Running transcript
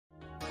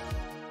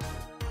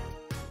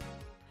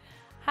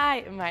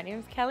Hi, my name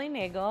is Kelly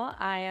Nagel.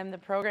 I am the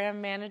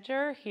program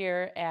manager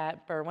here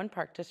at Berwyn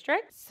Park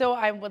District. So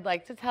I would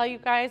like to tell you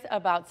guys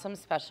about some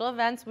special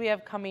events we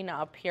have coming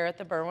up here at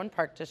the Berwyn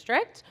Park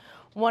District.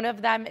 One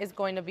of them is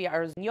going to be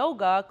our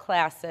yoga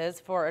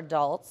classes for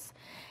adults,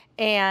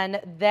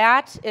 and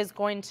that is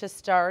going to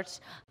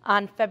start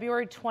on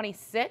February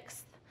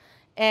 26th.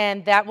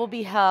 And that will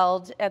be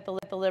held at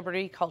the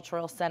Liberty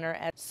Cultural Center.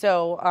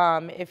 So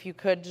if you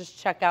could just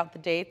check out the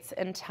dates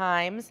and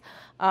times,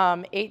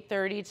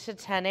 8:30 to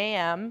 10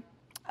 a.m.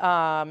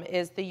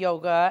 Is the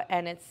yoga,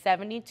 and it's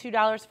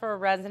 $72 for a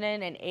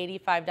resident and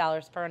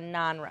 $85 for a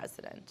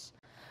non-resident.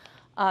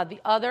 The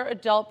other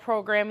adult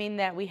programming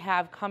that we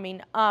have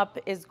coming up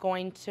is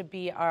going to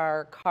be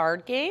our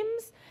card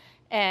games,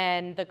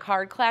 and the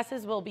card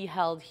classes will be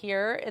held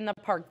here in the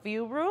Park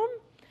View Room.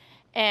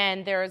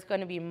 And there's going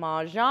to be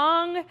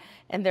mahjong,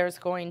 and there's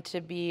going to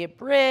be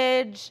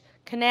bridge,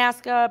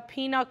 canasta,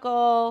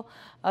 pinochle.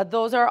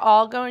 Those are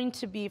all going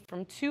to be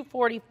from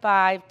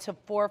 2:45 to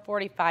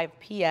 4:45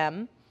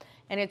 p.m.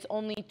 And it's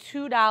only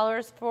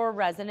 $2 for a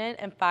resident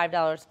and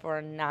 $5 for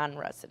a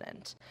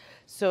non-resident.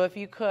 So if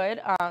you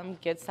could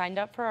get signed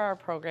up for our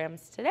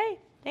programs today.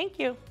 Thank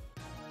you.